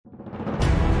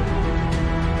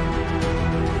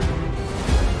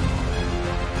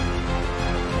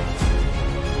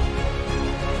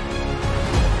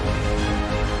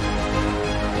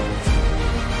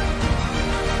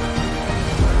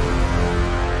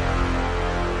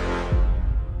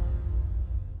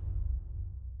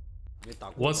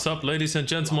What's up, ladies and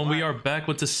gentlemen? We are back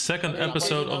with the second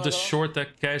episode of the short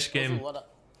deck cash game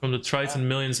from the Triton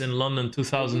Millions in London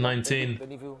 2019.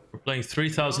 We're playing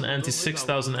 3,000 ante,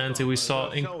 6,000 ante. We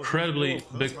saw incredibly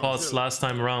big pots last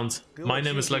time around. My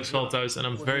name is Lex Veldhuis and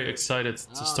I'm very excited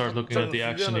to start looking at the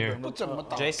action here.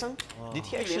 Jason, did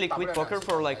he actually quit poker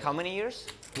for like how many years?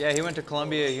 Yeah, he went to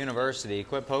Columbia University. He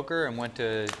quit poker and went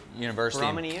to university. For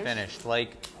how many years? Finished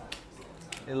like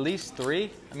at least 3.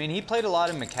 I mean, he played a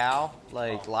lot in Macau,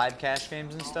 like live cash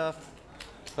games and stuff,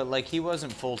 but like he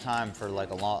wasn't full time for like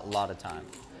a lot of time.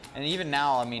 And even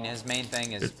now, I mean, his main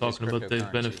thing is. They're talking about Dave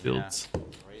Benefield. Yeah.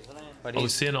 But we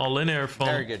see an all-in air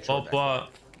from Bob.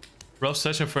 Rough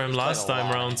session for him last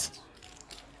time round.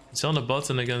 He's on the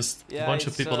button against a bunch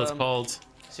of people that called.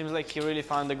 Seems like he really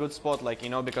found a good spot, like, you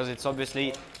know, because it's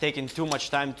obviously taking too much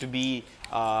time to be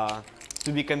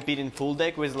competing full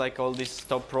deck with like all these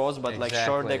top pros, but like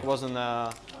short deck was on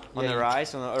the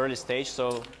rise on an early stage,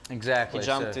 so he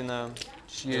jumped in a.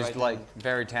 Used like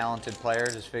very talented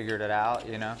players, just figured it out,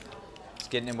 you know. It's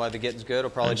getting in while the getting's good. It'll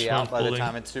probably be out by the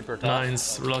time it's super tough.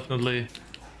 Nines reluctantly,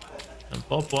 and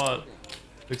Bob Watt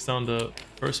picks down the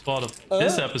first spot of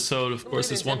this episode. Of course,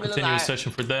 it's one continuous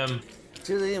session for them.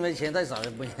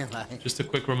 Just a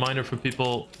quick reminder for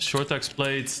people: short decks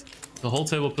played. The whole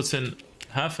table puts in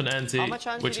half an ante,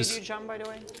 which is you jump, by the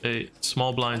way? A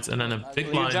small blind, and then a big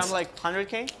blind. You jump like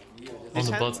 100k on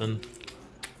the button.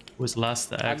 Was last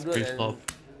the act pre-flop.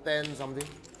 10 something.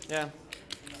 Yeah.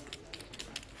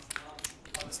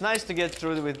 It's nice to get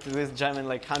through with jamming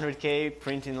like 100k,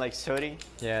 printing like 30.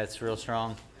 Yeah, it's real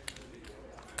strong.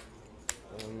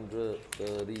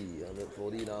 130,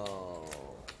 140 now.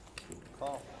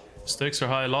 Stakes are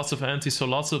high, lots of ante, so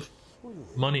lots of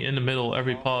money in the middle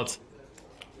every pot.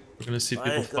 We're gonna see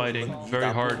people fighting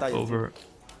very hard over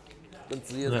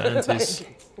the antes.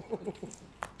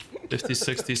 50,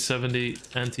 60, 70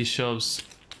 ante shoves.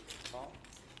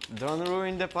 Don't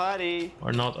ruin the party.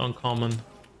 Are not uncommon.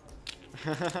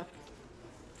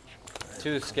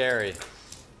 Too scary.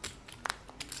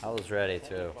 I was ready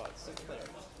too.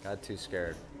 Got too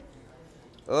scared.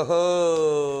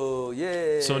 Oh,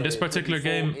 yeah. So in this particular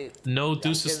game, no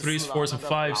deuces, threes, fours, and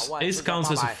fives. Ace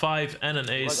counts as a 5 and an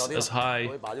ace as high.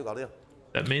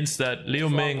 That means that Liu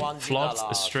Ming flopped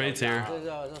a straight here.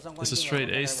 It's a straight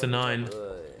ace to 9.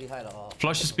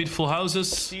 Flushes beat full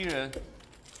houses. And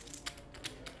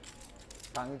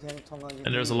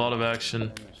there's a lot of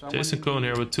action. Jason Cohn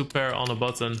here with 2 pair on the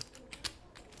button.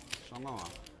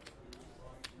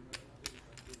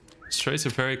 Straights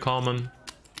are very common.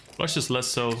 Flush is less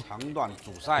so.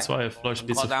 That's why a flush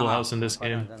beats a full house in this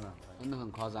game.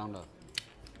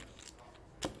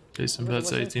 Jason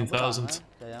bets 18,000.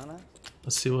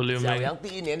 Let's see what Liu Ming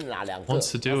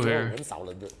wants to do here.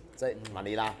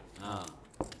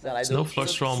 There's no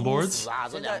flush draw on boards.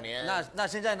 Hands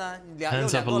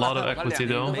have a lot of equity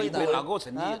though.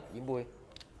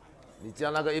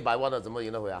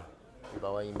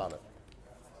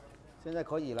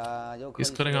 He's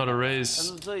cutting out a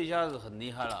raise. It's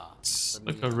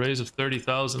like a raise of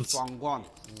 30,000.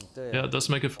 Yeah, it does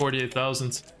make it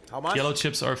 48,000. Yellow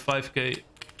chips are 5k.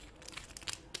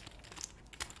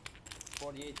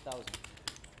 48,000.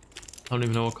 I don't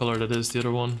even know what color that is, the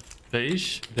other one.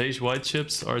 Beige? Beige white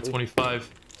chips are 25.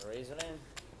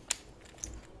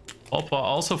 Opa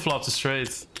also flopped a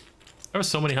straight. There were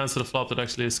so many hands to the flop that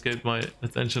actually escaped my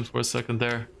attention for a second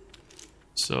there.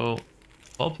 So,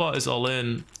 Opa is all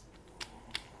in.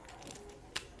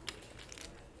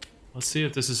 Let's see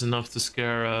if this is enough to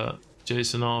scare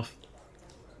Jason off.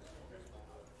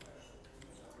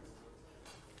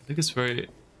 I think it's very...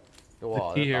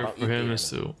 The key here for him is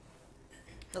to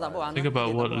think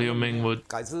about what Liu Ming would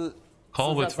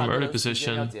call with from early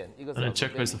position and then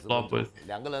check raise the flop with.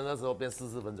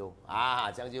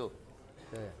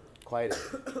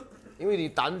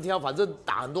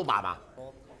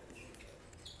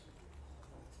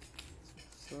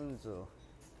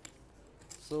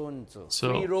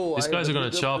 So these guys are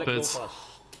gonna chop it.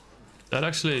 That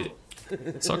actually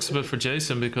sucks a bit for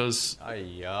Jason because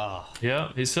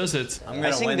yeah, he says it.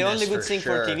 I think the only good thing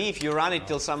for TV if you run it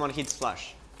till someone hits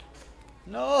flush.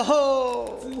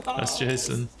 No! That's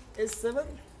Jason. S7?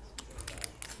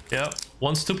 Yeah,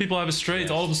 once 2 people have a straight,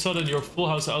 all of a sudden your full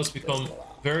house outs become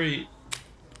very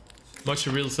much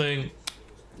a real thing.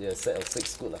 Yeah, set of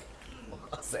 6 good.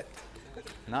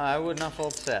 No, I would not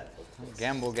fold set.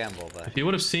 Gamble, but... If he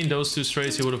would have seen those 2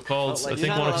 straights, he would have called. I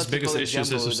think one of his biggest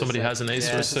issues is if somebody has an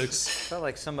ace or a 6. Felt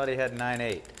like somebody had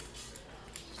 9-8.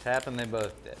 Just happened they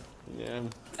both did. Yeah.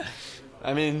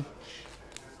 I mean,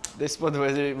 this spot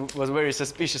was very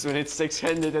suspicious when it's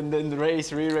 6-handed and then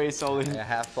raise, re-raise all in. Yeah,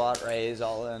 half pot, raise,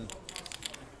 all in.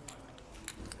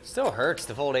 Still hurts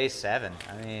to fold ace-7.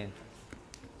 I mean,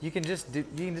 you can just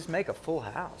make a full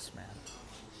house, man.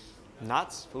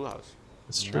 Nuts, full house.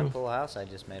 It's true. Full house I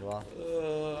just made well.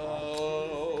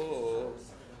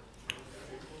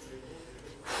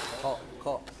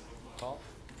 Call.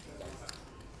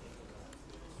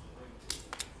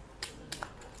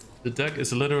 The deck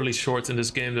is literally short in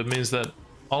this game. That means that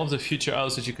all of the future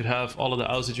outs that you could have, all of the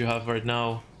outs that you have right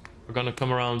now, are gonna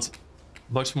come around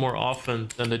much more often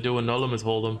than they do in no limit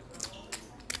hold'em.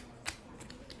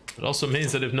 It also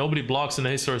means that if nobody blocks an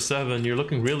ace or a 7, you're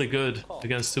looking really good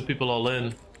against 2 people all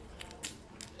in.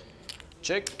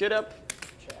 Check it up.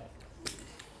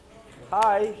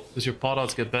 Hi， Because your pot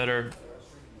outs get better.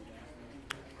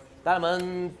 带你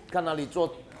们看哪里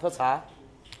做喝茶。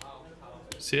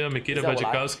 See how Mikita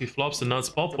Vajakowski flops the nuts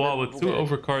pop wall with 2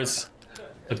 overcards,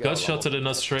 a gut shot to the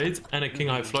nuts straight, and a king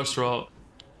high flush draw.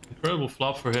 Incredible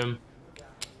flop for him.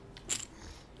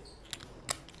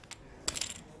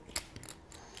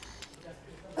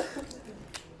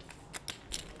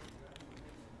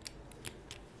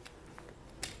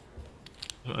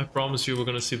 I promise you we're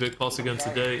gonna see big pots again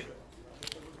today.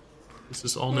 This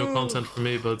is all new content for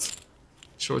me, but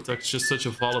short deck is just such a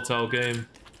volatile game.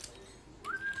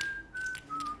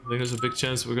 I think there's a big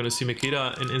chance we're gonna see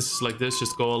Mikita in instances like this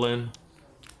just go all in.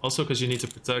 Also because you need to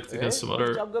protect against some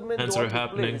other hands that are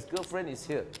happening. His girlfriend is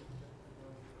here.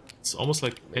 It's almost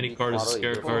like any card is a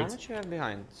scare How card. much you have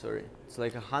behind? Sorry. It's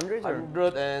like 100 or?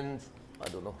 100 and I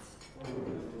don't know.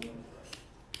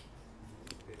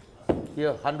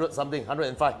 Here, 100 something,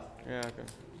 105, Yeah, okay.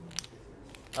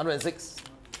 106.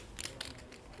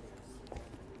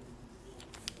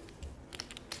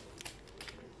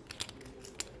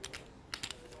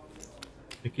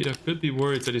 Nikita could be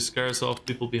worried that he scares off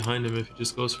people behind him if he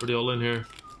just goes for the all-in here.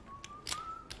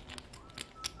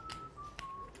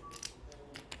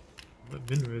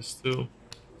 Min raise too.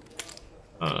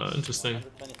 Interesting.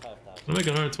 I'm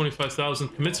making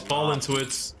 125,000. Commits ball into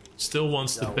it. Still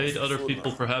wants to bait other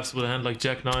people, perhaps with a hand like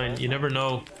Jack 9. You never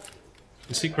know.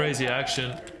 You see crazy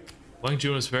action. Wang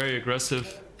Jun is very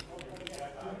aggressive.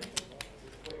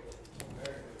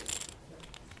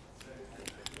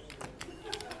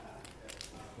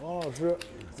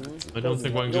 I don't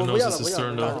think Wang Jun knows this is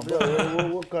turn though. Is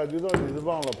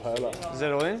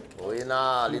that all in?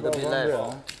 Little bit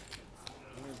left.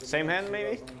 Same hand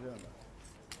maybe?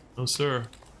 No sir.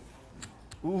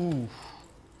 Ooh.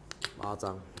 8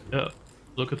张 Yeah.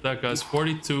 Look at that guys.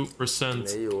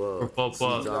 42% 没有 for 啊 Pop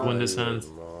 4张 win this hand.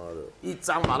 妈的1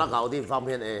张把它搞定放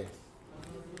片 A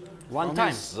One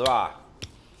time. 10吧。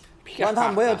 One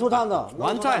time 没有 two time 的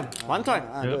One time. One time.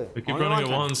 Yeah, we keep Only running one it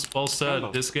time. once. Paul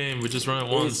said this game we just run it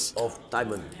once. Ace of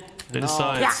diamond They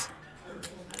decide.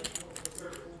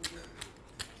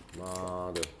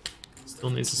 妈的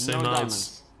Still needs the same No outs.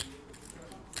 diamonds.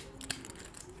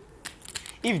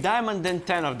 If diamond, then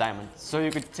 10 of diamond. So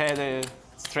you could say the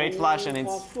straight flush and it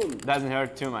doesn't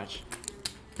hurt too much.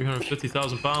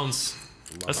 350,000 pounds.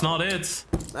 That's not it.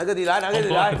 哪个你来哪个 One 你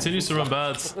block 来 continues to run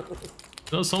bad.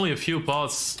 No, it's only a few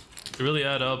pots. They really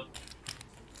add up.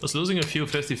 Plus losing a few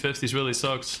 50-50s really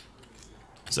sucks.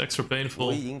 It's extra 我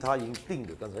painful. 赢他赢定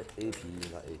的刚才 AP 赢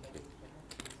他 AP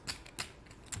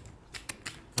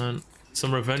And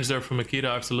some revenge there for Makita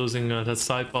after losing that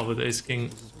side pot with Ace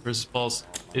King versus Paul's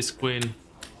Ace Queen.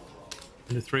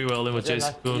 In the 3-way all in with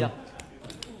Jason Kuhn.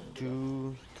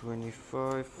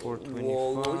 225, 425.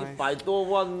 我100多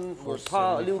万我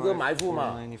怕6个埋伏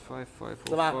嘛 495, 545,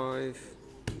 是吧 545,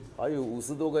 还有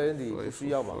50多个人你不需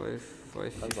要嘛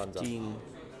 515.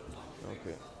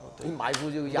 Okay. 你埋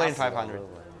伏就压死 500.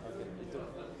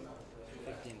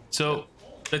 So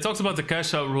they talked about the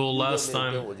cash out rule last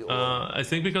time. I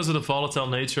think because of the volatile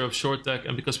nature of short deck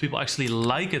and because people actually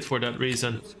like it for that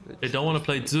reason, they don't want to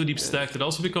play too deep stacked. It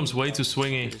also becomes way too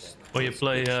swingy when you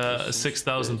play a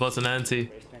 6,000 button ante.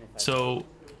 So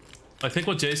I think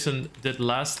what Jason did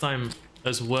last time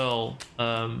as well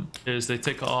is they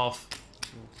take off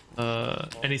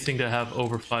anything they have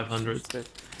over 500.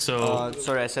 So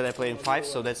Sorry, I said I played in 5,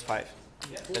 so that's 5.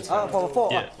 That's 5. for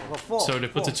four yeah, so they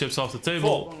put the chips off the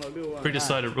table.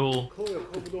 Pre-decided rule.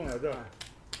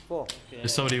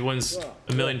 If somebody wins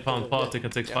a £1 million pot, they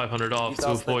can take 500 off to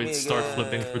avoid start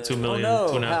flipping for 2 million,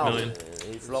 2.5 million.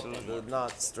 He flopped the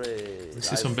nut straight. We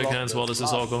see some big hands while this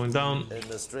is all going down. And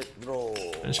the straight draw.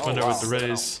 And she went there with the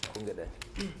raise. Don't get there.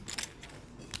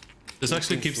 This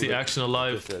actually keeps the action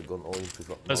alive Should have gone all in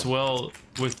pre-flop. as well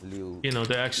with, you know,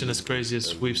 the action as crazy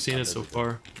as we've seen it so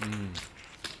far.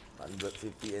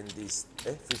 150 and this,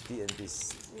 50 and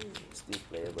this, still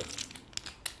playable.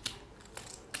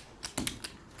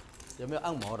 有没有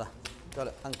按摩的？叫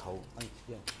了按头按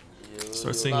肩。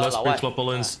Start seeing less pre-flop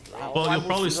all-ins. Well, you'll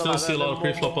probably still see a lot of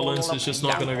pre-flop all-ins, it's just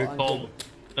not gonna get called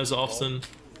as often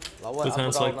with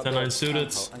hands like 10-9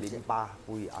 suited.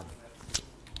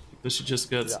 This should just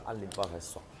get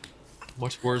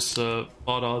much worse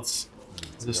pot odds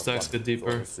as the stacks get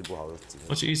deeper.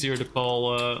 Much easier to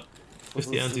call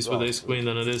 50 antes with ace queen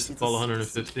than it is to call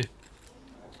 150.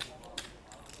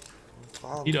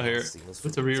 Ida here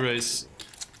with the re-raise.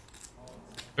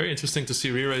 Very interesting to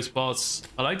see re-raise pots.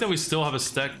 I like that we still have a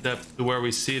stack depth to where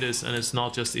we see this and it's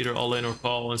not just either all in or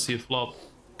call and see a flop.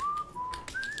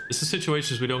 This is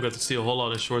situations we don't get to see a whole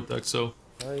lot in short deck, so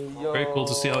very cool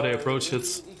to see how they approach it.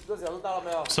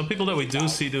 Some people that we do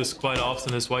see this quite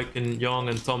often is Weiken Young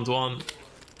and Tom Dwan.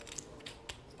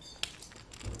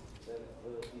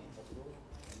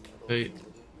 Okay,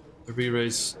 the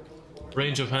re-raise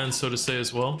range of hands, so to say,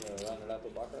 as well.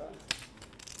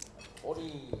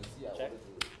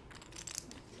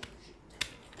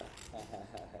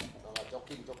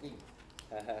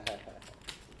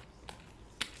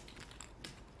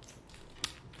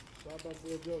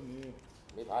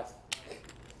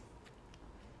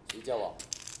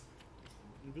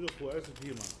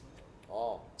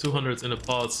 Oh. 200 in the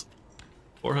pots,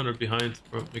 400 behind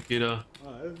from Nikita.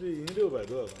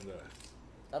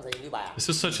 This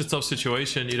is such a tough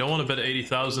situation. You don't want to bet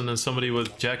 80,000 and somebody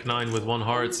with Jack 9 with one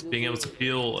heart being able to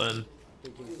peel and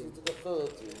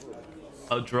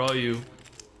outdraw you.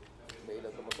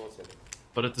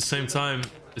 But at the same time,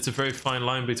 it's a very fine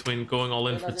line between going all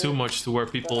in for too much to where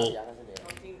people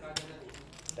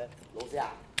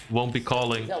won't be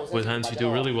calling with hands you do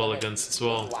really well against as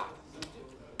well.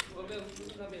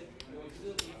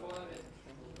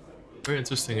 Very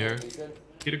interesting here.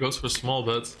 Peter goes for a small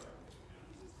bet.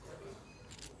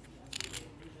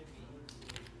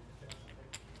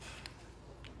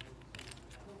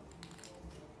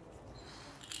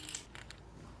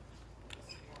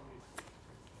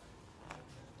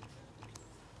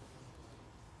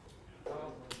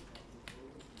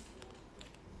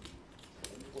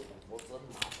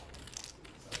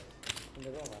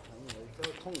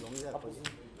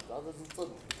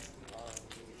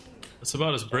 It's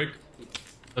about as brick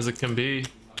as it can be.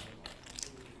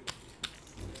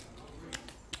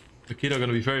 Nikita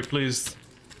gonna be very pleased.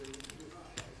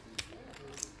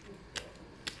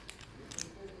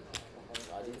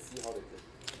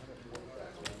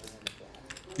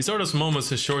 These are those moments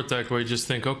in short deck where you just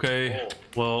think, okay,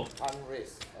 well,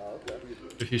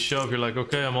 if you shove, you're like,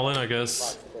 okay, I'm all in, I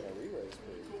guess.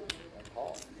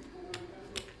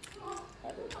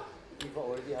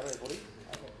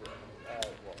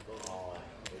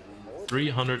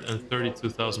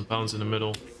 332,000 pounds in the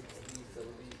middle.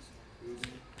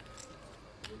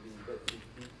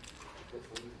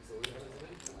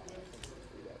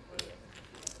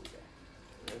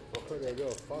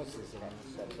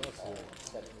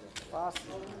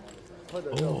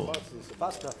 Oh.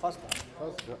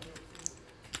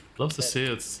 Love to see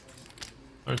it.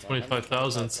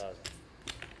 125,000.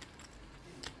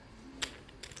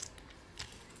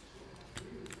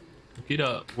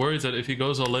 Nikita worried that if he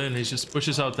goes all in, he just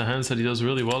pushes out the hands that he does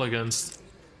really well against.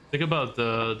 Think about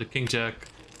the King Jack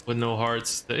with no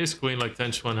hearts, the Ace Queen like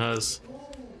Tenchuan has.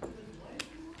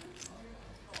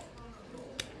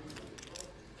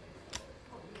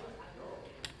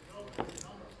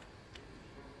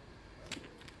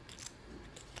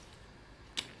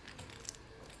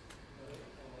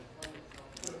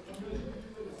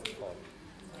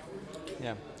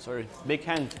 Yeah, sorry. Big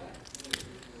hand.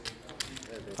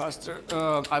 Faster.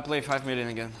 I play 5 million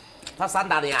again. 他3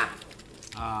打你啊？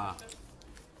 Ah.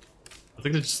 I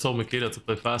think they just told Nikita to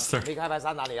play faster. 你开牌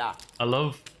3打你啊？ I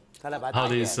love 开了牌 how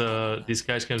打你。 these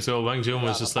cash games go. Wang Jun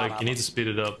was just like, you need to speed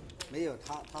it up. 没有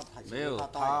他3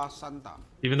打。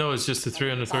 Even though it's just a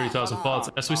 330,000 pots.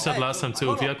 As we said last time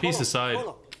too, VIPs decide.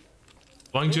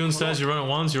 Wang Jun says you run it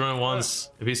once, you run it once.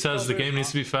 If he says the game needs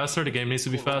to be faster, the game needs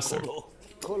to be faster.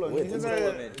 扣了，你现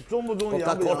在中不中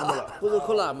洋不洋的了？不是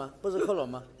扣篮吗？不是扣篮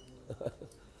吗？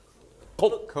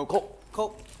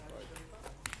扣。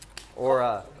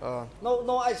 Or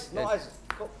No ice, no ice.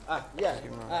 Yeah.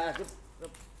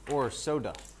 Or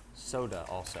soda. Soda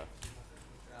also.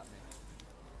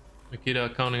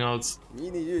 Nikita counting out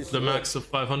the max of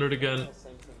 500 again.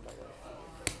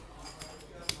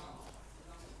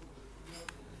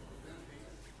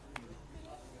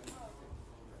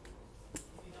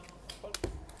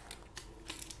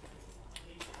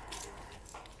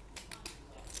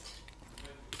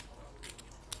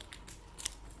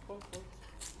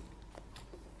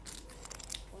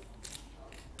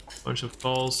 Bunch of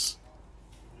calls.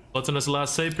 Button as the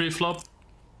last say pre-flop.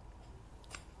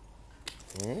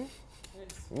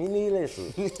 mini 类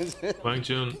似。Wang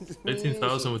Jun,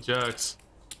 18,000 with jacks.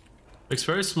 Makes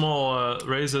very small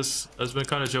raises. I've been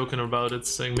kind of joking about it,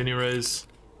 saying mini raise.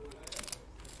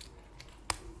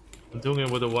 I'm doing it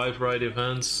with a wide variety of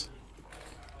hands.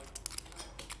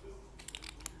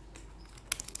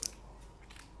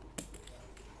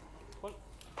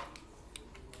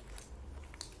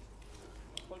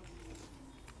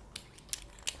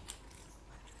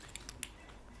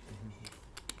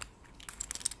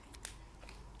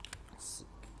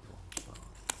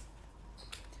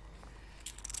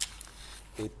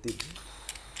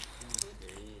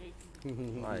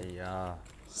哎呀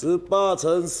，18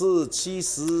乘4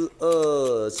 72，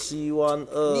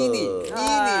 72000。mini，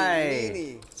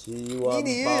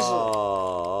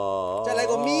 78000。再来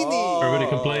个 mini。 Everybody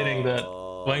complaining that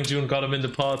Wang Jun got him in the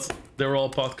pot. They were all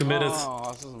pot committed.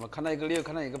 哦，是什么？看到一个6，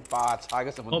看到一个8，差一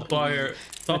个什么 Top buyer,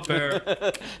 top pair.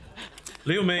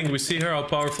 Liu Ming, we see here how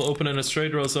powerful open and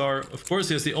straight draws are. Of course,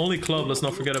 he has the only club. Let's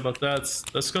not forget about that.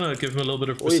 That's gonna give him a little bit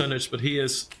of percentage, but he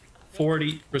is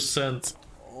 40%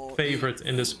 favorite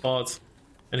in this pot,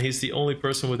 and he's the only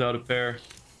person without a pair.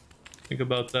 Think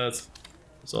about that.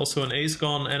 There's also an ace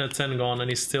gone and a 10 gone,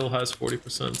 and he still has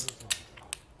 40%.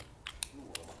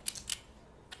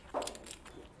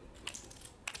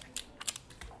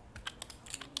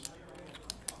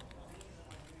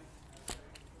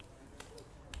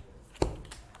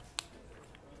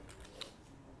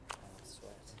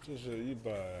 This is 100，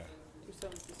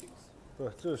不，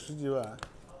这10几万。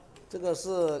这个是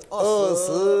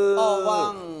22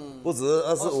万，不止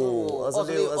25、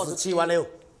26、27万6。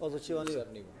27万6。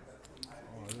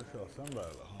哦，这小300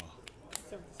了哈。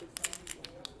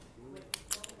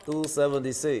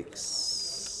276。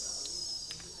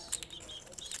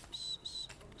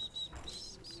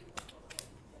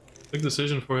Big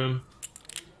decision for him.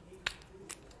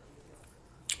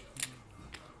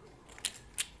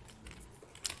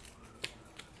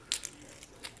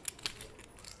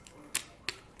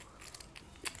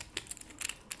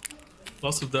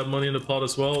 Lots of dead money in the pot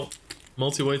as well.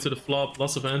 Multi-way to the flop,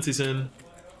 lots of antes in.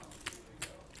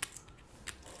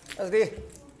 SD，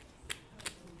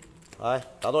 来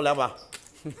打多2把，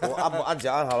我按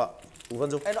奖按好了，5分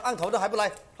钟。哎，那按头的还不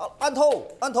来？好，按头，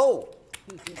按头。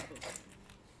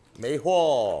没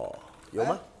货，有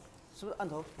吗？是不是按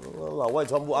头？老外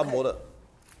穿不按摩的。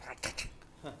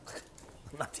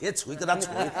拿铁锤跟他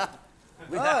锤。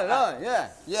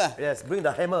Yes, bring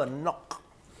the hammer and knock.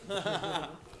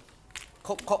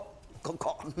 敲，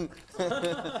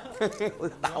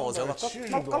打我球吧。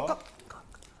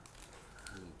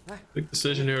Big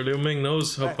decision here. Liu Ming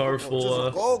knows how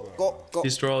powerful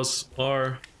these draws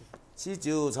are.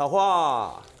 79炒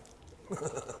花。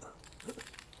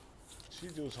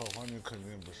79炒花你肯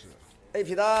定不是。A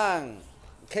皮蛋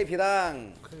 ，K 皮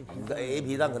蛋，你的 A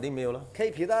皮蛋肯定没有了。K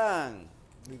皮蛋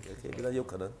 ，K 皮蛋有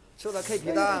可能。除了 K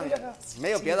皮蛋，没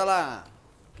有别的了。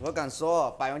我敢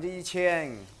说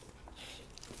1000%。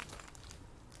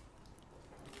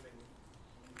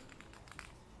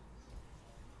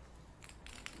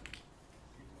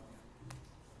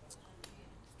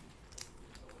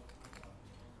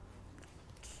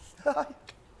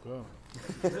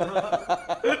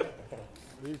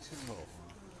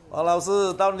王老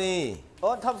师到你。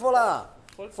哦，他付了，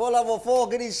我付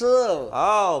给你吃。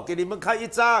好，给你们开一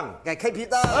张。给 K 皮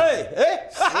蛋。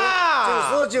哈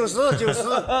哈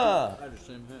90。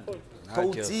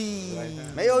投机。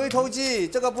没有投机，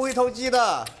这个不会投机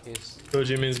的。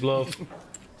Koji means bluff.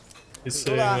 He's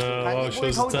saying, wow,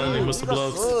 shows a 10, he must have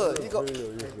bluffed.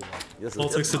 Paul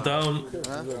takes it down.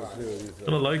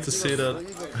 Kinda like to see that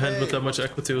hand with that much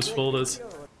equity was folded.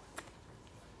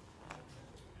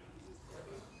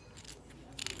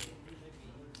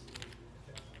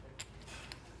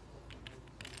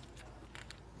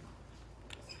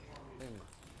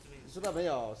你知道没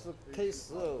有？是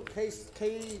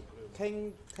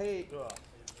K10，K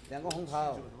两个红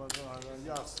桃。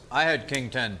I had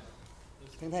King 10.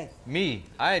 King 10. Me,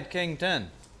 I had King 10.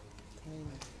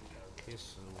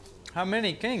 How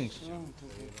many kings?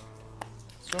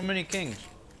 So many kings.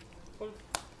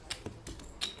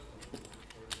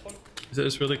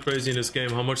 It's really crazy in this game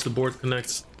how much the board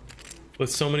connects with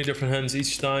so many different hands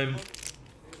each time,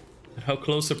 and how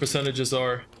close the percentages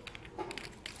are.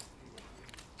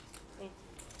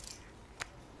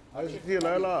 ST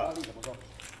来了。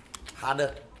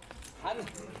Harder.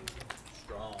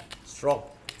 Strong.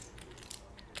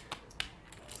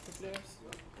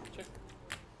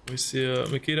 We see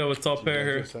Mikita with top pair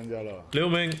here. Liu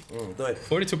Ming,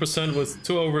 42% with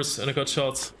 2 overs and a gut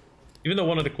shot. Even though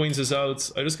one of the queens is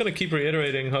out, I'm just gonna keep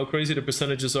reiterating how crazy the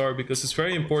percentages are, because it's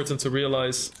very important to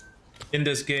realize in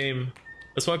this game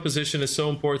That's why position is so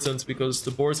important, because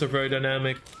the boards are very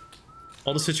dynamic.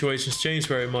 All the situations change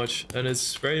very much, and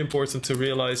it's very important to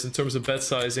realize in terms of bet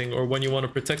sizing, or when you want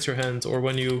to protect your hand, or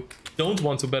when you don't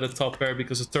want to bet a top pair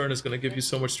because a turn is going to give you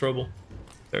so much trouble.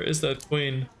 There is that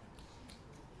queen.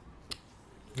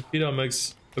 Nikita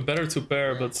makes a better 2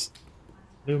 pair, but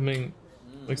Liu Ming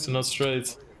makes it not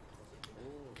straight.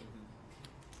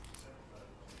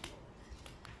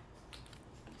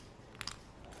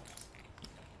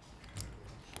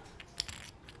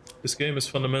 This game is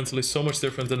fundamentally so much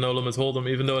different than No Limit Hold'em,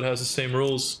 even though it has the same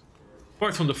rules.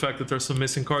 Apart from the fact that there's some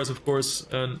missing cards, of course,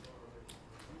 and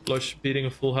flush beating a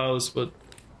full house, but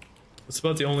that's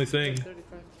about the only thing.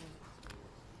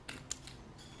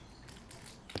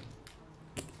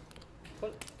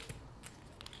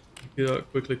 Yeah,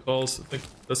 quickly calls. I think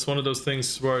that's one of those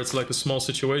things where it's like a small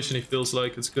situation. He feels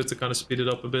like it's good to kind of speed it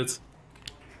up a bit.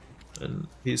 And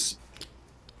he's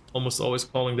almost always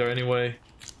calling there anyway.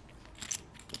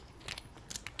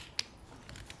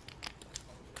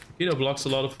 Nikita blocks a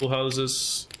lot of full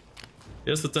houses. He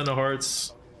has the 10 of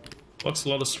hearts. Blocks a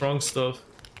lot of strong stuff.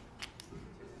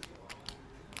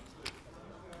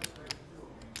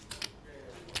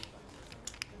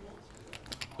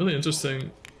 Really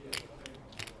interesting.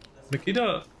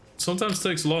 Nikita sometimes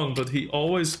takes long, but he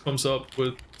always comes up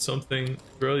with something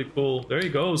really cool. There he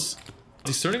goes.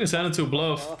 He's turning his hand into a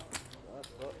bluff.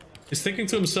 He's thinking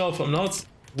to himself, I'm not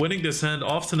winning this hand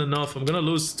often enough. I'm gonna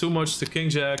lose too much to King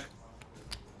Jack.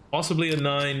 Possibly a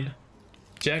 9.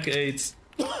 Jack 8.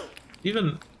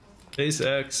 Even Ace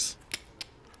X.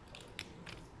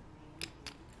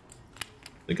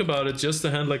 Think about it, just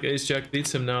a hand like Ace Jack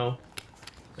beats him now.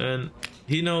 And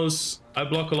he knows I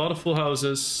block a lot of full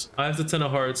houses. I have the 10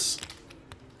 of hearts.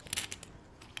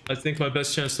 I think my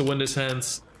best chance to win this hand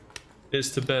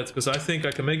is to bet, because I think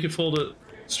I can make you fold a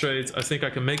straight. I think I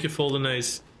can make you fold an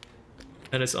ace.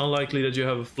 And it's unlikely that you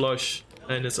have a flush.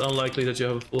 And it's unlikely that you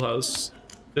have a full house.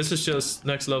 This is just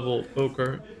next level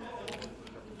poker.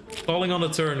 Calling on the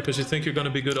turn because you think you're going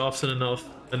to be good often enough.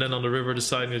 And then on the river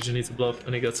deciding that you need to bluff,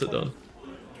 and he gets it done.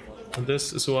 And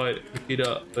this is why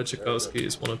Nikita Bechikowski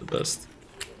is one of the best.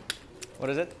 What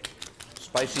is it?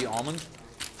 Spicy almond?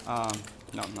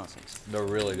 No, thanks. They're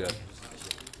really good.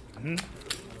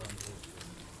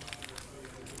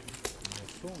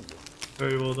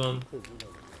 Very well done.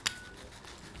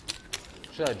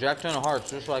 Yeah, Jack 10 of hearts,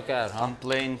 just like that, huh? I'm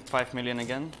playing 5 million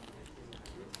again.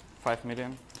 5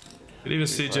 million. You can even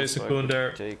see Jason Kuhn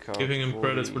there, giving him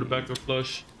credit for the backdoor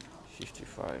flush.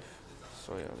 55.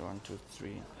 So yeah, 1, 2,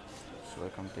 3. So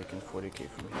like I'm taking 40k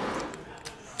from here.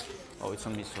 Oh, it's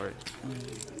on me, sorry.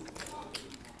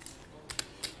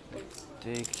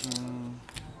 Taking...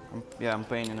 I'm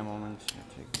paying in a moment.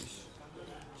 I take this.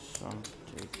 So I'm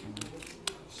taking...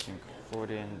 I think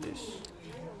 40 and this.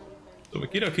 So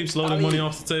Nikita keeps loading money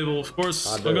off the table. Of course,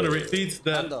 I'm going to repeat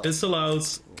that it's allowed.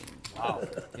 Wow.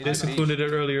 Jason Kuhn did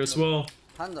it earlier as well.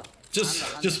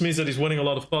 Just means that he's winning a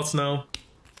lot of pots now.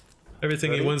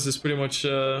 Everything he wins is pretty much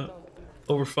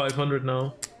over 500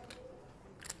 now.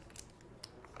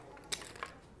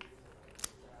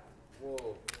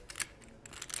 Whoa.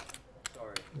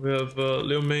 Sorry. We have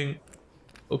Liu Ming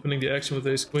opening the action with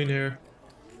ace queen here.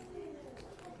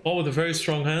 All with a very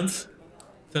strong hand.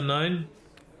 10-9.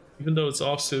 Even though it's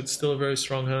offsuit, still a very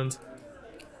strong hand.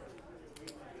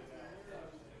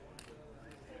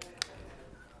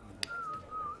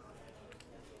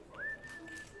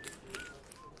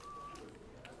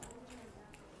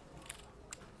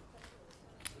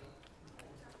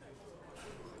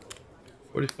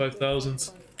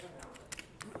 $45,000.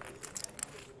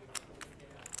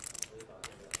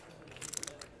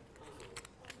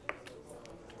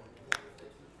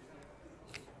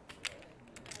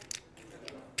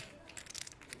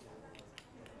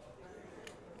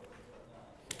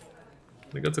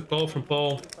 I got the call from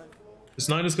Paul. This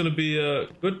 9 is going to be a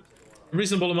good,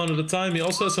 reasonable amount of the time. He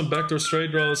also has some backdoor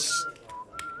straight draws,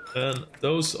 and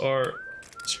those are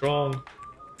strong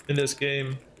in this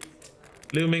game.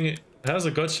 Liu Ming has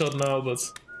a gut shot now, but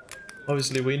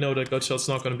obviously we know that gut shot's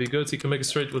not going to be good. He can make a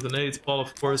straight with an 8. Paul,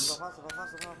 of course,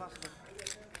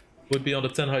 would be on the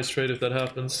 10 high straight if that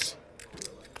happens.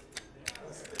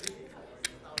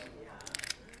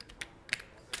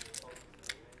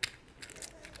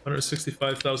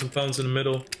 £165,000 in the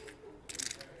middle.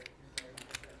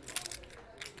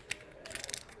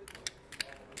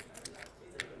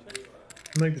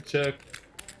 Make the check.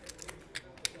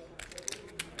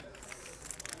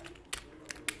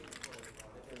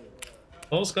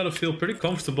 Paul's got to feel pretty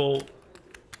comfortable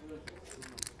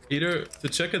either to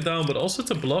check it down, but also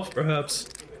to bluff perhaps.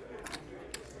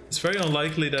 It's very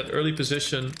unlikely that early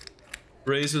position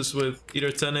raises with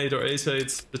either 10-8 or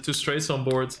ace-8, the 2 straights on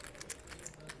board.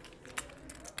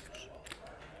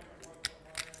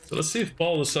 So let's see if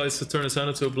Paul decides to turn his hand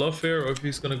into a bluff here, or if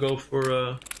he's gonna go for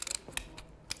a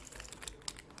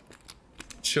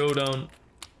showdown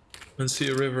and see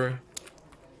a river.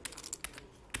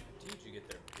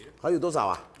 还有多少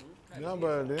啊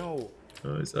205。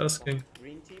He's asking.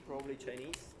 Green tea, probably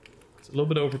Chinese. It's a little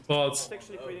bit over pot. It's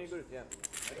actually pretty good, yeah.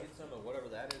 I get some of whatever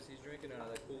that is he's drinking out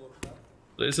of that cool little cup.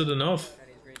 Is it enough?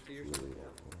 Chinese green tea or something.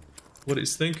 What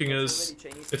he's thinking is,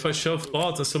 if I shove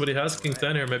pot and somebody has king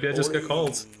 10 here, maybe I just get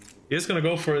called. He is gonna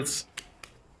go for it.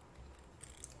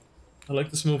 I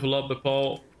like this move a lot by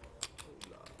Paul.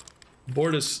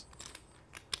 Board is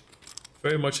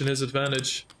very much in his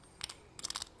advantage.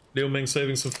 Liu Ming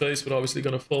saving some face, but obviously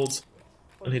gonna fold.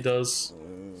 And he does.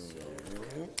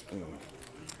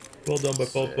 Well done by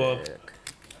Paul Pop.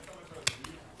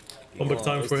 Comeback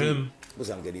time for him. 不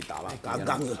想给你打了，刚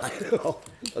刚就来了，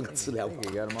那个治疗 You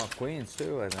got him off queens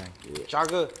too, I think. 加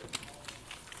个，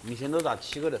以前都打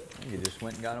7个的。 You just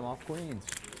went and got him off queens.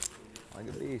 Like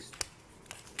a beast.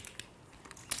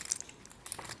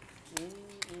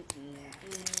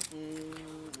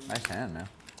 Nice hand, man.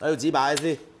 还有几把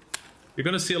IC， You're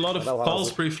gonna see a lot of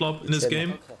calls pre-flop in this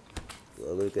game.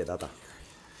 我都给他打。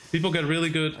 People get really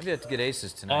good Maybe I have to get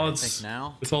aces tonight. I odds think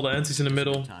now. with all the antes in the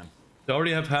middle. Time. They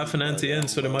already have half an ante in,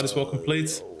 so they might as well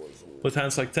complete with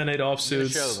hands like 10-8 I'm gonna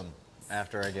offsuits, show them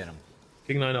after I get them.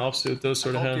 king 9 offsuit, those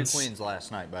sort of I called hands. 2 queens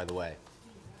last night, by the way.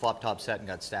 Flop top set and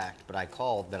got stacked, but I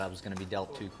called that I was going to be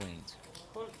dealt 2 queens.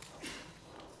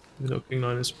 You know, king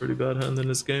 9 is a pretty bad hand in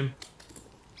this game.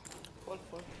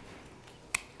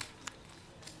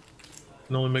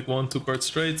 Can only make 1 2-card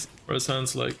straight, whereas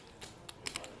hands like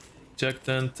Jack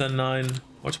 10, 10 9,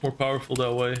 much more powerful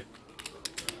that way.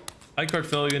 High card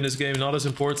value in this game not as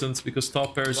important because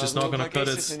top pair is just not gonna cut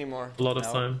it a lot of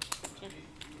time.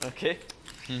 Okay.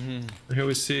 And here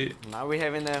we see Now we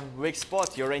have in a weak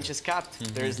spot. Your range is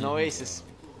capped. There is no aces.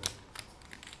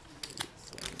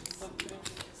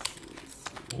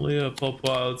 only a pop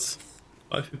out,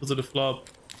 5 people to the flop.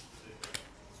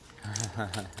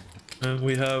 And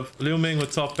we have Liu Ming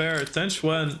with top pair, Ten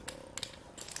Xuan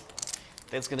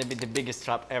That's gonna be the biggest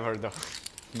trap ever, though.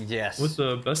 Yes. with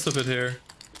the best of it here.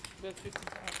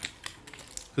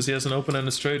 Because he has an open and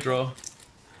a straight draw.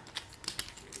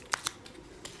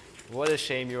 What a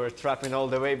shame you were trapping all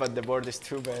the way, but the board is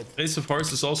too bad. Ace of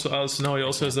Hearts is also out, so now he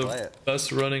also has Play the it.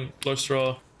 best running flush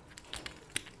draw.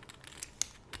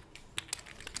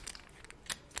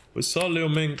 We saw Liu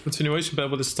Ming continuation bet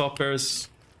with his top pairs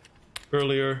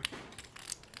earlier.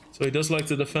 So he does like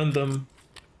to defend them.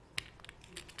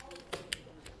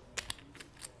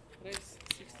 Raise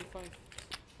 65. I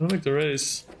don't like the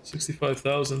raise.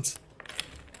 65,000.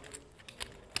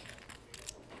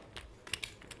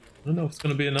 I don't know if it's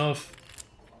gonna be enough.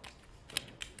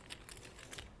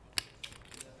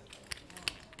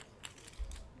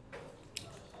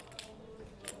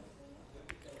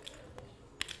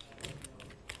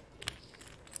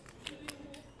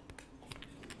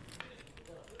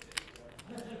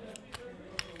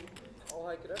 Oh,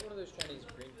 hi, could I have one of those Chinese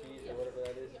green teas or whatever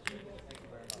that is? Thank you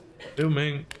very much. Liu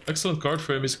Ming, excellent card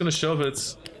for him. He's gonna shove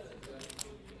it.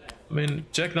 I mean,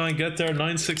 Jack 9 get there,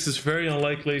 9-6 is very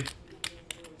unlikely.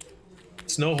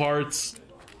 It's no hearts.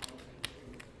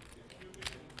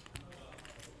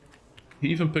 He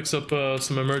even picks up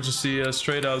some emergency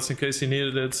straight outs in case he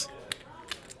needed it.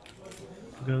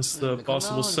 Against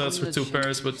possible sets for 2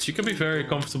 pairs, but you can be very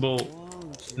comfortable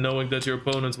knowing that your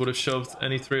opponent would have shoved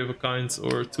any 3 of a kind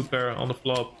or 2 pair on the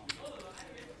flop.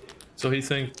 So he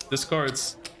thinks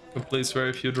discards, completes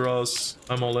very few draws,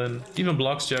 I'm all in. Even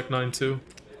blocks Jack 9 too.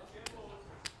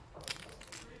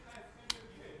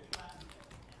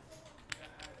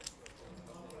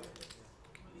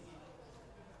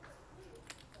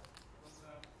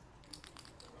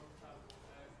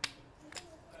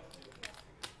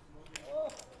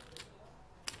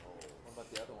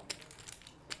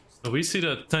 So we see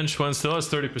that Ten Xuan still has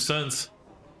 30%.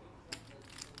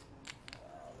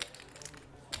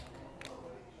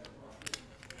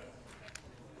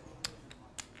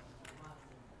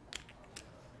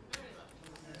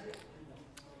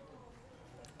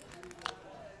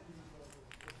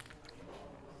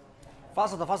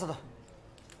 Faster, faster.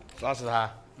 杀死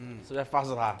他。是不是发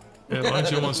死他？ Yeah,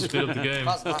 Manju wants to speed up the game.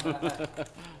 发死他。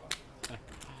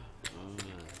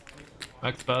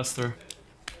 Act faster.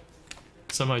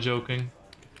 Semi-joking.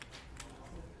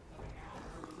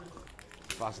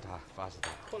 发死他，发死他。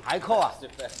还扣啊，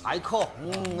还扣。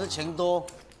那钱多，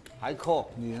还扣。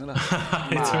你赢了，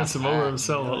 He turns him over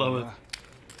himself, I love it.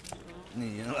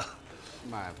 你赢了。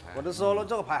我都说了，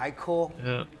这个牌还磕。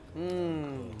 Yeah.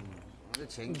 这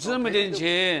钱这么点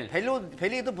钱，赔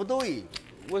率都不对。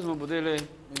为什么不对嘞？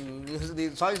你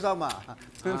算一算嘛，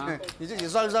对不对？你自己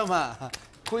算一算嘛，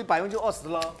亏20%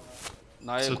了。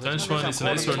 So 10 20 is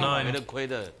an ace or 9. 没得亏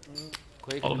的，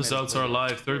亏 All of his outs are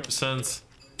alive, 30%.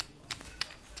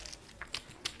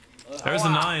 There's a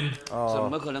 9. 怎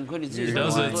么可能亏？你自己 He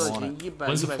does 多 it. 少钱？100、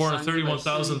 Wins the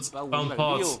 431,000 pound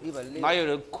pot. 哪有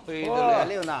人亏的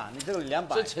嘞？ 160呢？你这个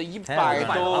200，这才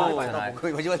100多，不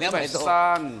亏，我就200多。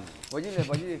 130。我进去。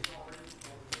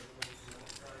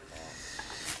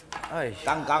哎，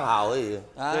刚刚好而已。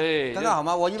啊，对，刚刚好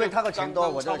吗？我因为他的钱多，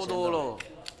我差不多了。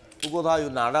不过他有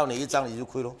拿到你1张，你就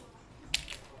亏咯。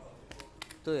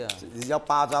对啊，你要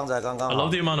8张才刚刚 I 好。 love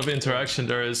the amount of interaction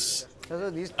there is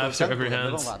after every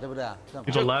hand. 对不对啊？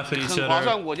 People laugh at each 很划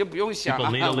算， other, 我就不用想 people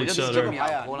了， needle 我 each 就直接 other.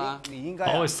 秒活啦。你应该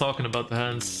Always talking about the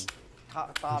hands.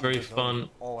 Very fun,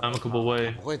 amicable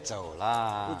way. 不会走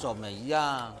啦，不走没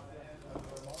样。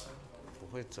不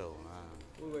会走啦。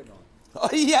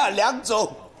哎呀，梁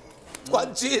总，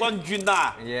冠军冠军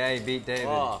呐！ Yeah, he beat David.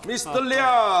 Mr.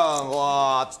 亮，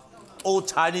哇 ，All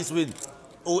Chinese win,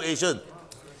 All Asian.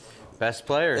 Best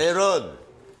players. Aaron,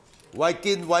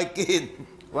 Viking.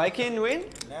 Viking win?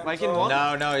 Viking won?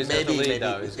 No, he's got the Maybe, lead maybe.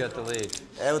 though. He's got the lead.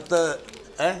 After,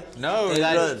 No,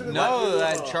 Aaron.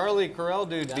 that Charlie Carell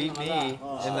dude beat me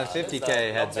in the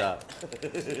 50K heads up.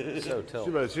 So tilt.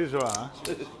 770万啊。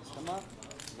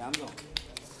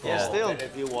 Yeah. Still,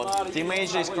 team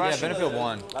age is Yeah, crushing. Benefield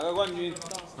won. 哪个冠军？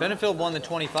 Benefield won the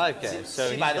 25K, so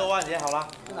 700多万也好啦。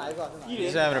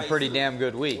 he's having a pretty damn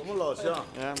good week.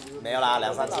 没有啦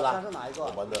，2、3次啦。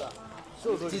我们的。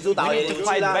记住导 We 演 need to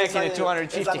fight back in the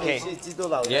 250K. 记住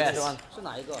导 Yes. 演。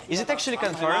 Is it actually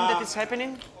confirmed that it's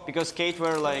happening? Because Kate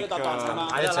were like,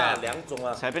 还有啦，2种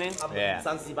啊 it's。happening? Yeah.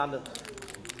 3、4班的。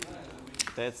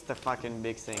 That's the fucking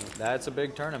big thing. That's a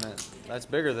big tournament. That's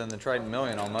bigger than the Triton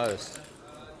Million almost.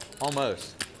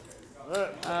 Almost.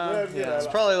 It's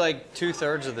probably like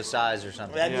 2/3 of the size or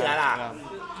something. 你来啦。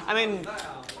 I mean,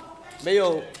 没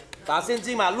有打现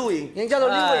金嘛，录影。人家都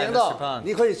6个人 Mr. 的 Pang，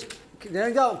你可以，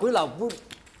人家鬼佬不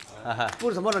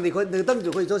什么的，你可以，你的凳子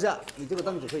可以坐下，你这个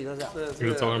凳子可以坐下。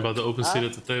 You're talking about the open seat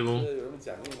at the table.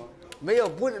 没有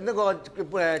不那个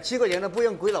不7个人的不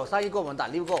用鬼佬3个我们打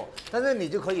6个，但是你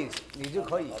就可以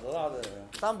300、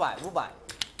500、500、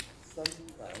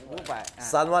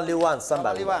 3万、6万、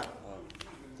300、 6万。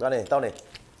到你，到你。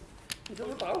你这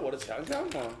不打我的强项吗？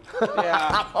对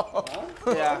呀，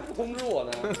对呀，不通知我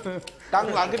呢？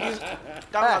刚哪个第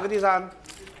三？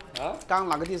啊？剛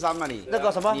哪個第三嘛你？那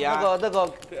個什麼？那個單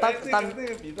那個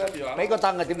比賽比完，俾個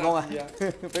單啊？點講啊？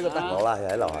俾個單。冇啦，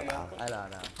喺樓下打。係啦，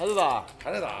還是打？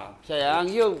還在打小楊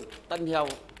又單挑，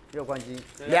又冠軍。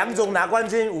梁總拿冠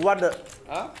軍5萬的，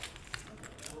啊？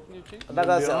那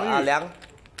個是啊梁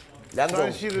總。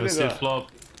山西的 Let's 那 see a 个 flop.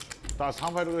 打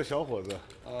长牌这个小伙子，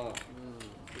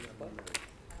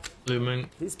 Liu Ming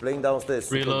He's playing downstairs.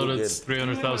 reloaded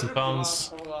 300,000 pounds.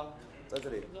 在这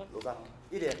里，楼上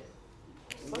1點。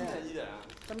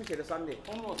上面寫的3點。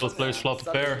 Both players flop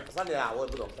a pair. 3點啊，我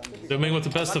也不懂。 Liu Ming with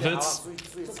the best of 3點 it.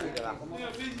 睡的啦。明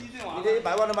天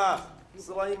100萬的嘛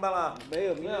，10萬英鎊啦。沒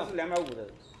有，明天是250的。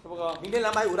明天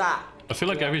250的。 I feel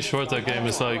like every short that game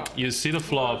is like you see the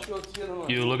flop,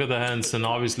 you look at the hands, and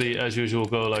obviously, as usual,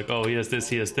 go like, oh, he has this,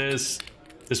 he has this.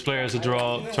 This player has a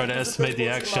draw. Try to estimate the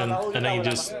action, and then you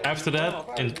just after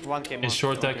that in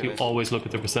short deck you always look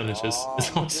at the percentages.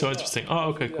 It's always so interesting. Oh,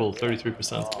 okay, cool,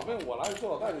 33%. 我来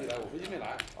做老大你来，我飞机没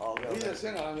来。飞机在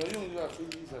香港，你要用就要飞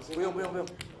机才。不用，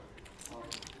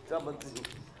专门自己。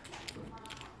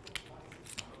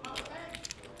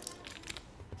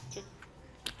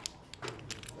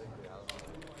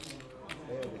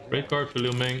 Great card for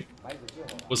Liu Ming.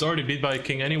 Was already beat by a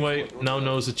king anyway. Now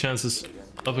knows the chances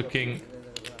of a king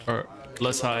are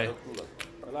less high.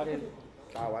 那天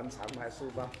打完長牌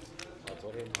4把，昨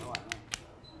天輸完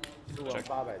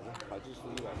800，跑去輸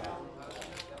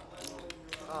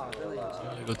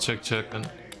100。 Go check, and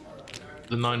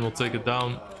the 9 will take it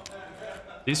down.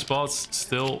 These spots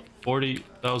still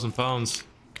 40,000 pounds.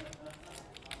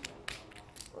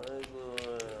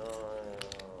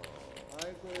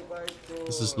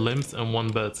 This is limped and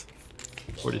 1 bet.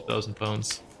 40,000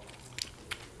 pounds.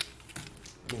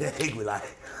 明天黑鬼来。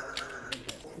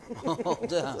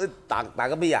这样。打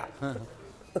个屁啊！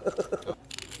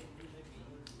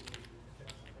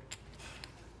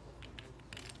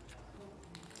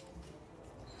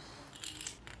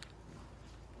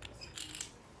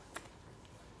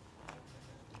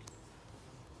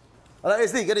好了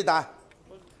 ，SD 给你打。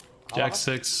Jack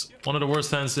 6. One of the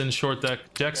worst hands in short deck.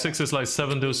 Jack 6 is like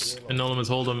 7 deuce in no limit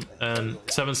hold'em, and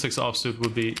 7-6 offsuit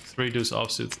would be 3 deuce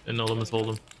offsuit in no limit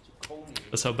hold'em.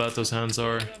 That's how bad those hands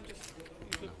are.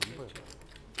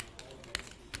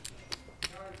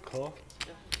 Call.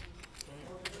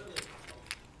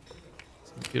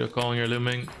 Peter calling your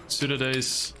looming. Suited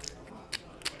ace.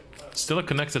 Still a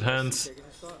connected hand.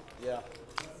 Yeah.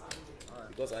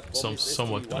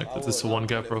 Somewhat connected. This is a one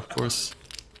gapper, of course.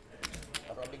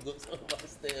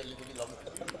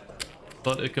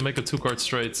 But it can make a 2-card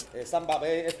straight.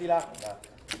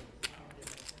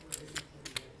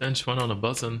 Bench went on a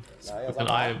button. With an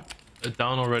eye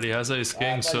down already, has ace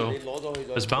king, so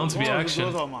there's bound to be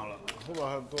action. 300嘛，是吧？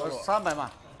还多少300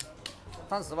嘛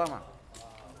，30万嘛。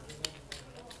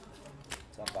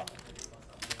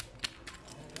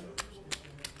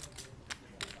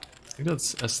 I think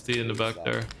that's SD in the back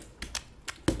there.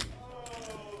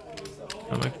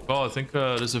 I make a call. I think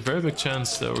there's a very big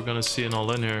chance that we're gonna see an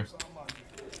all-in here.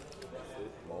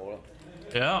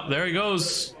 Yeah, there he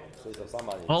goes.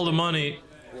 All the money.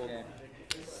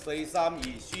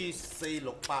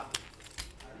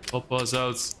 Papa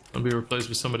out. Gonna be replaced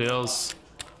with somebody else.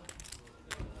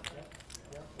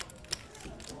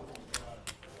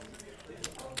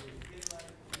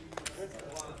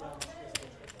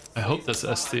 I hope that's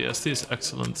SD. SD is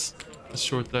excellent. It's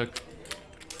short deck.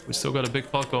 We still got a big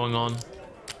pot going on.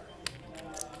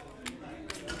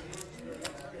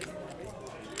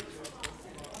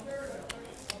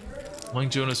 Wang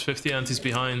Jun is 50 antes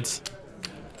behind.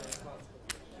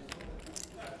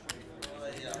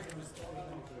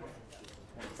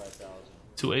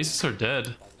 Two aces are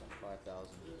dead.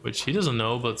 Which he doesn't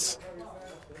know, but...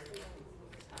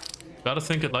 Gotta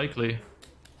think it likely.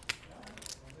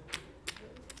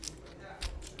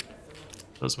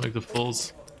 Does make the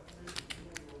folds.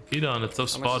 Kita on a tough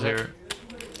spot here.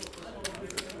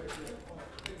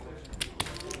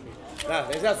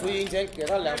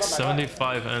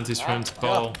 $75 antes for him to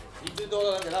call.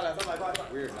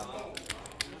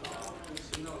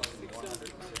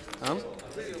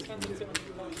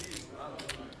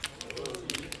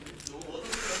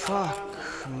 Fuck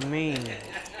me.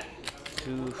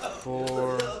 2,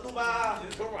 4,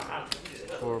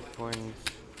 4.5,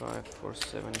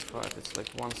 475. It's like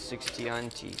 160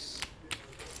 antes.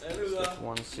 It's like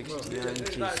 160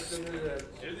 antes.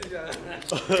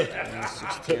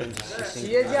 企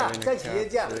业价，在企业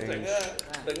价。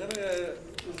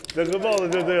整个帽子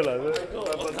就对了，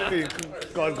把这里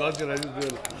搞起来就对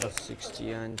了。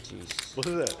60 antes. 不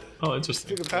是， Oh, interesting.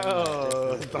 这个他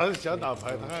咱是想打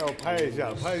牌，他还要拍一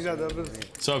下，咱们。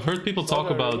 So I've heard people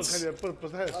talk about 不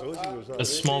太熟悉有时候。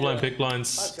 as small blind big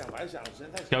blinds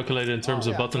calculated in terms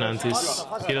of button antes.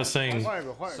 Kita's saying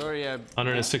Sorry,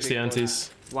 160 antes.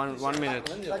 One minute.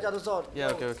 大家都知道。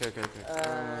 Yeah, okay.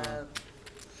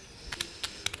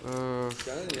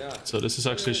 So this is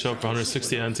actually shot for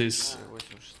 160 antes,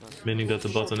 meaning that the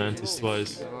button antes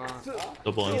twice.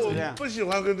 Double ante. 不喜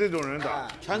欢跟这种人打，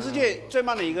全世界最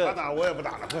慢的一他个。打我也不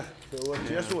打了，快，我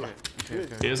结束了。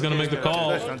 He is gonna make the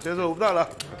call. 想结束不打了。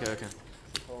Okay.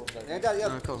 人家要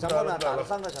咱们呢打了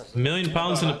3个小时。 £1 million in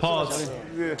the pot.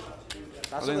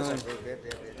 打4个小时，别。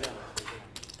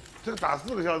这个打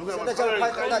4个小时，现在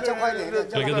叫快点，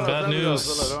 Gonna get the bad news.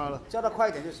 叫他快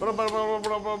点就行。不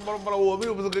了，我们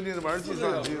又不是跟你玩计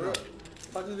算机的。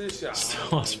 Still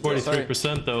lost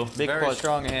 43% though. Big Very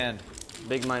strong hand.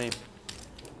 Big money.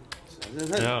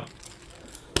 Yeah.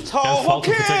 Can't fault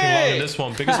him for taking long in this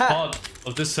one. Biggest pot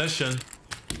of this session.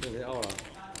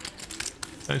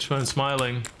 Thanks for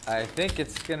smiling. I think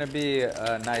it's gonna be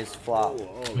a nice flop.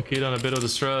 Makita on a bit of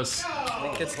distress. I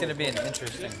think it's gonna be an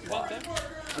interesting flop.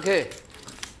 Okay.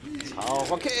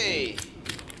 Okay.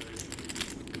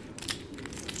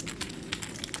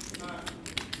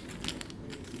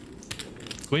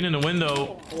 Queen in the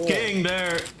window. King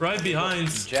there, right behind.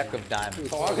 Jack of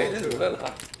diamonds.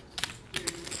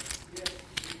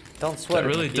 Don't sweat That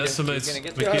really it, Makita. decimates He's gonna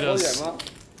get Makita's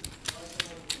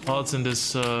odds in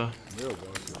this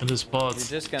pot.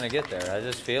 You're just gonna get there. I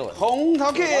just feel it. 红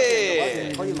桃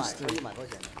K. 可以买多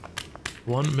钱。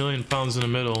 £1 million in the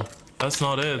middle. That's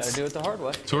not Gotta it. do it the hard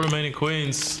way. 2 remaining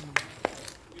queens.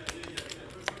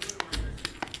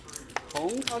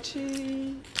 红桃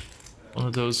七。 One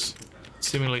of those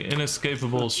seemingly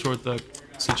inescapable short deck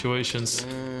situations.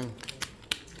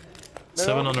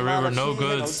 7 on the river, no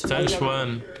good. 10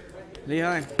 Xuan 厉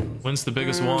害。 wins the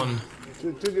biggest one.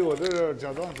 最近我这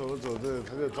假装走这，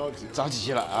他就着急。着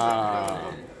急了啊！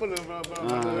不能，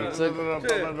这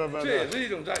也是一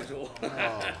种战术。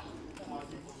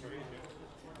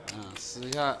试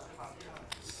一下，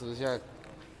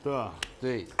对吧？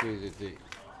对。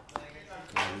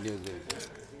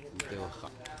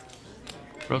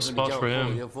Rough spot for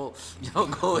him. 要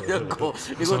過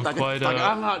He's on quite a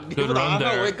good run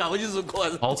there.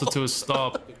 Halted to a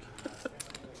stop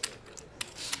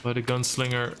by the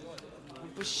gunslinger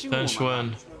Dan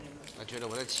Xuan.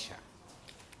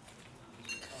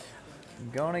 I'm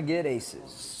gonna get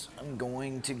aces. I'm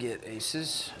going to get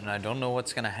aces, and I don't know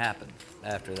what's gonna happen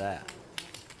after that.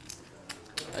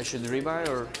 I should rebuy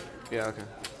or yeah, okay.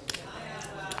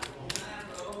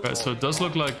 Right, so it does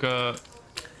look like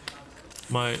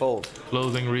my Fold.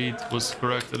 clothing read was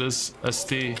correct. It is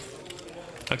ST.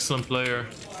 Excellent player.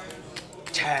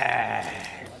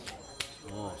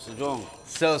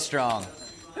 So strong.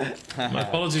 My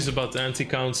apologies about the anti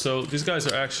count. So these guys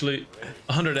are actually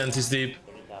 100 antis deep.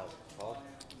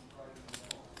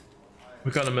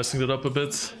 We're kind of messing it up a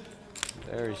bit.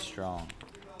 Very strong.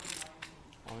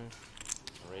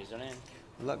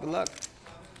 Good luck, good luck.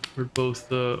 Heard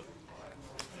both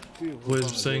ways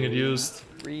of saying it used.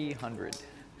 300.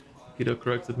 Guido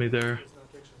corrected me there.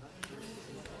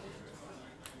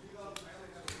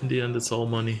 In the end, it's all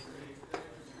money.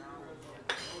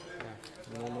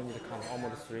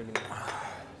 Almost 3 minutes.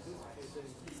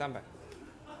 300.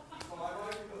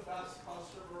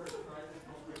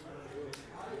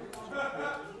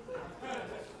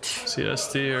 See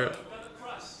ST here.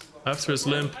 After his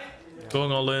limp,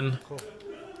 going all in.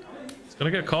 It's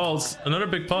gonna get called. Another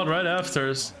big pot right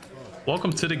after.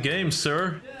 Welcome to the game,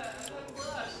 sir.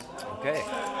 Okay.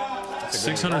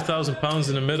 600,000 pounds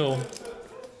in the middle.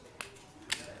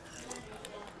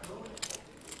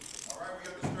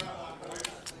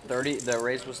 The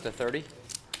raise was to 30.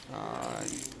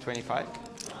 25.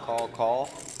 Call.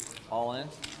 All in.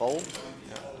 Fold.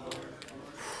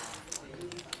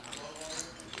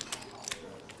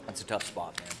 That's a tough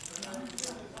spot, man.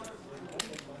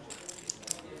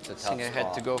 It's a I tough think I had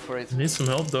spot. to go for it. Needs some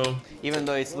help though. Even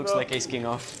though it looks like ace king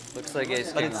off. Looks like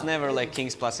ace But king it's off. never like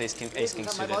kings plus ace king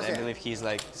suited. I believe he's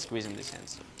like squeezing this hand.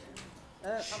 So.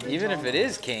 Even if it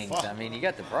is kings, I mean, you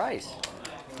got the price.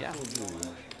 Yeah.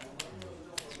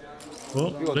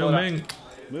 Well, Liu Ming,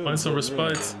 find some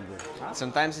respite.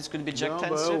 Sometimes it could be jack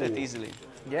 10 suited easily.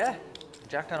 Yeah.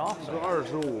 Jack 10 off.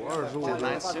 25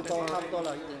 9 suited.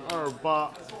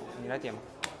 28，你来点吧。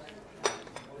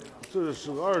这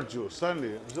是个2930，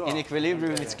是吧 In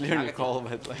equilibrium, it's clearly a call,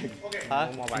 but like,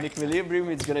 in equilibrium,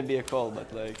 it's gonna be a call,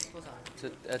 but like.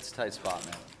 That's a tight spot,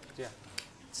 man. Yeah.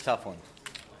 It's a tough one.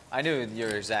 I knew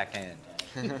your exact hand.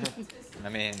 I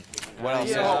mean, what else?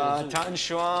 Yeah, Dan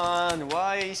Xuan,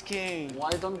 why ace king?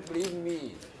 Why don't believe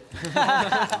me?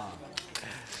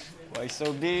 Why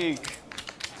so big?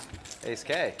 Ace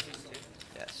K.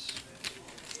 Yes.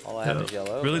 All I have is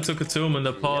yellow. Really took it to him in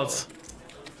the pot.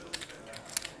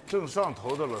 正上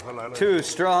头的了，他来了。 Too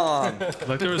strong.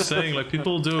 Like they were saying, like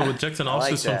people do it with Jack 10 I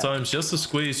like offsuit that. sometimes, just to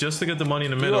squeeze, just to get the money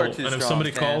in the middle. are And too if strong,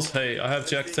 somebody Tan. calls, hey, I have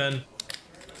Jack 10.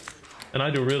 And I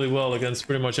do really well against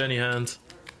pretty much any hand.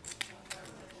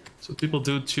 So people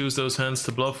do choose those hands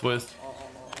to bluff with.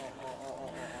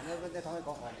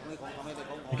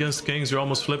 Against kings, you're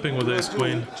almost flipping with ace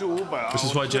queen. 就500啊 Which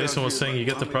is why Jason was saying you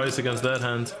get the price against that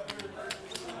hand.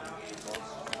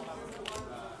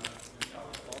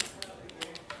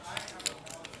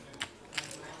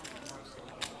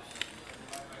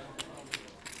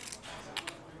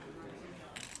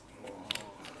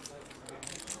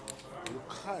我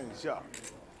看一下，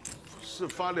是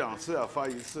发2次呀，发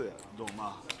1次呀，懂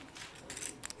吗？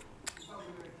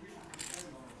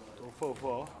都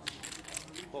 4-4。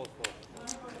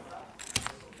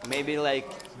 Maybe like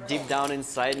deep down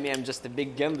inside me, I'm just a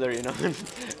big gambler, you know,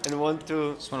 and want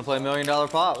to. Just want to play $1 million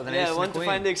pot with an ace Yeah, I and a want to queen.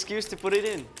 find the excuse to put it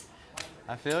in.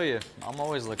 I feel you. I'm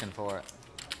always looking for it.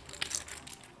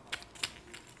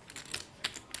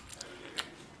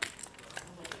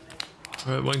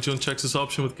 Alright, Wang Jun checks his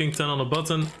option with king 10 on the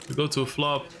button. We go to a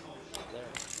flop.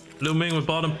 Liu Ming with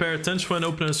bottom pair. Ten Xuan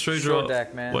opening a straight draw. Short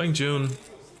deck, man. Wang Jun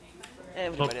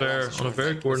top pair on a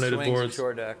very coordinated Swings board. and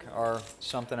short deck are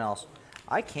something else.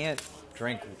 I can't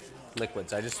drink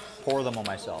liquids. I just pour them on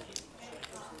myself.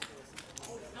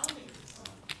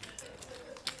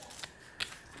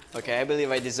 Okay, I believe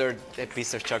I deserve a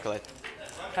piece of chocolate.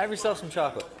 Have yourself some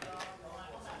chocolate.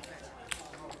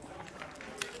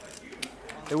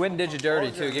 They went and did you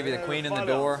dirty too. Give you the queen in the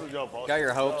door. Got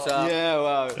your hopes up. Yeah,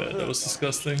 wow. Yeah, that was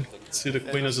disgusting. See the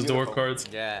queen as a door card.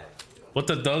 Yeah. What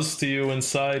that does to you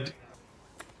inside.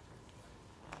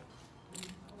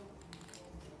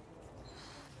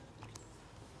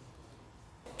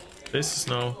 This is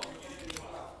no.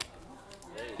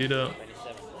 Guido.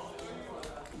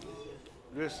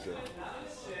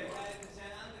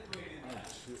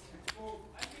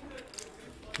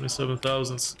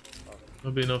 27,000.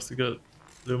 Not be enough to get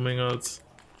looming out.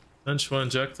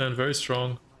 10-1, Jack 10, very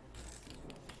strong.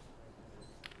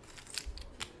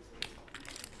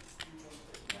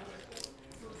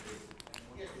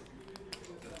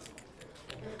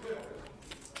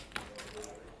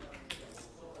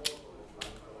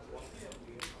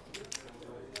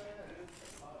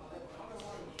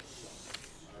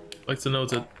 I'd like to note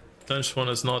that 10-1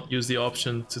 has not used the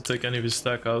option to take any of his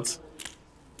stack out.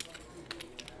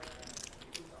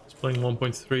 He's playing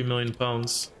 1.3 million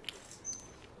pounds.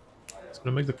 He's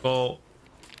gonna make the call.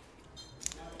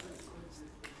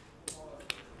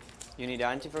 You need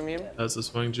ante from him? That's the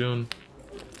swing June.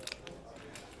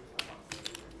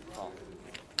 Oh.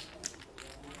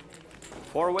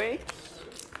 4-way?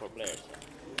 4 players.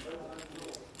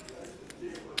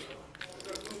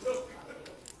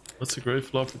 That's a great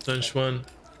flop for 10-1.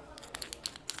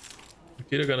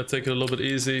 Makita gonna take it a little bit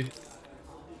easy.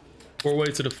 4-way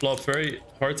to the flop, very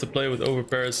hard to play with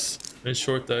overpairs in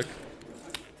short deck.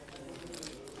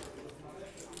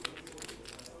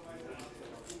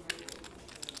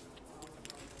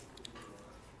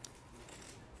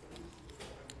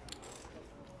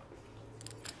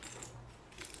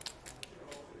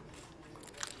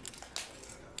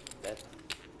 Bet.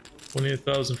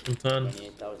 28,000 from 10.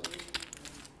 28,000.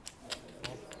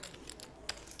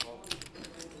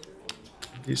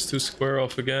 These two square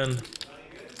off again.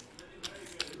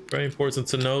 Very important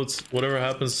to note, whatever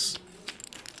happens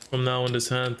from now in this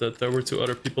hand, that there were 2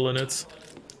 other people in it.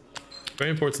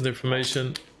 Very important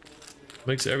information.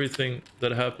 Makes everything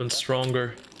that happens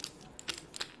stronger.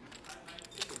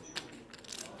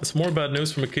 It's more bad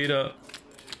news for Makita.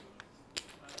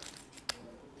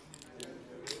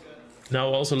 Now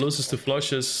also loses to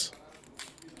flushes.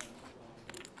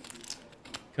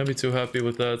 Can't be too happy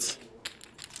with that.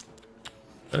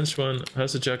 10-1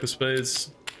 has a jack of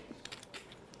spades.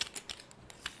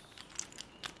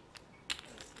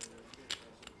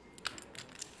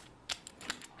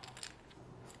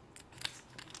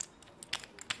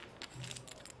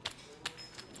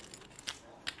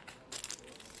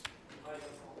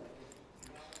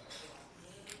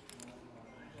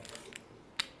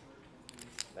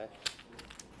 Bet.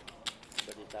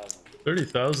 30,000.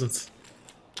 30,000.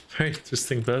 Very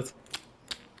interesting bet.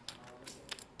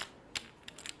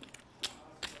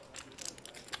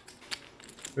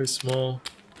 Very small.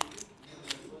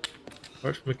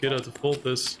 Hard for Makita to fold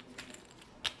this.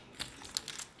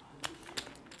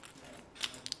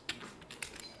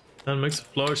 And makes a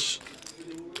flush.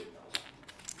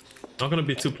 Not gonna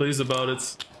be too pleased about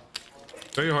it.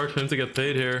 Very hard for him to get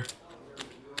paid here.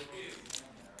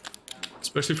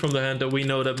 Especially from the hand that we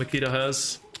know that Makita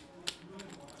has.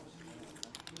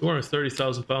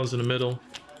 230,000 pounds in the middle.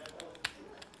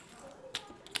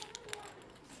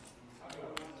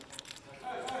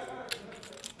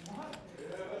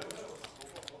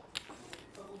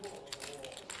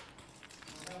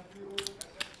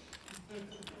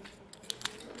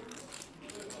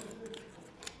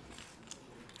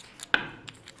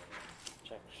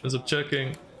 Ends up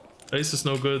checking. Ace is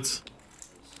no good.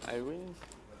 I win.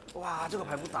 哇，这个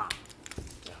牌不打，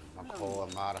 扣啊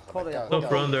妈的， 扣的也 Tough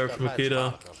run there from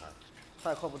Makita. 他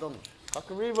也扣不动。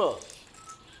 Cock River。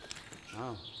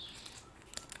啊。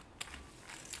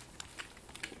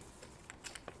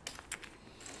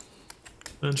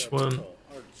 Bench 1.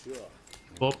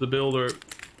 Bob the Builder.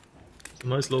 It's a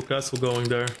nice little castle going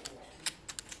there.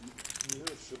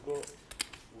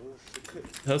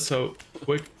 That's how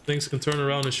quick things can turn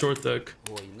around in short deck.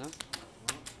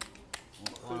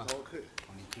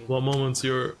 One moment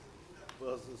you're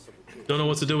don't know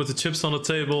what to do with the chips on the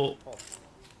table,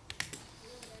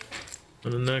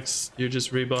 and the next you're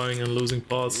just rebuying and losing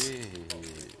pots.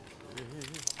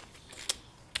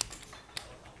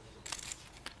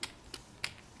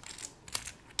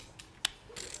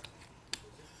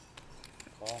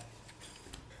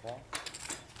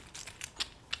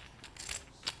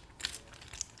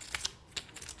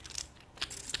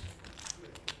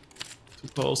 Two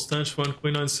calls, 10-1,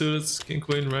 Queen 9 suited, King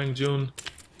Queen, rank June.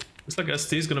 Looks like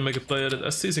ST is gonna make a play at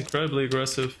it. ST is incredibly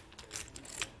aggressive.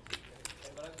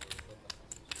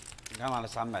 你看完了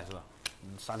300是吧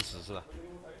？30是吧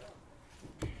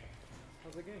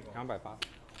？280。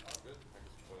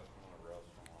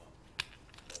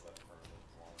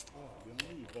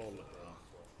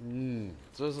嗯，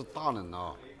这是大冷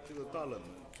啊！这个大冷，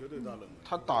绝对大冷。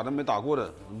他打都没打过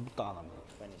的，不打了吗？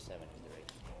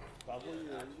 打过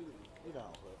一两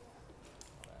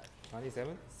回。 27,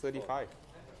 35.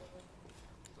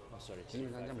 基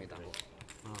本上就没打过。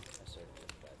啊。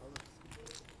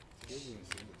也隐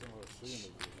形的，正好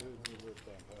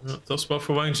Tough spot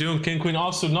for Wang Jun. King Queen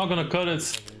offsuit, not gonna cut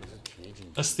it.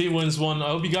 As Steve wins one. I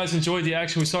hope you guys enjoyed the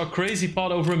action. We saw a crazy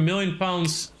pot over £1 million.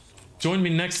 Join me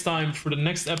next time for the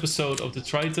next episode of the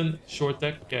Triton Short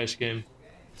Deck Cash Game.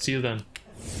 See you then.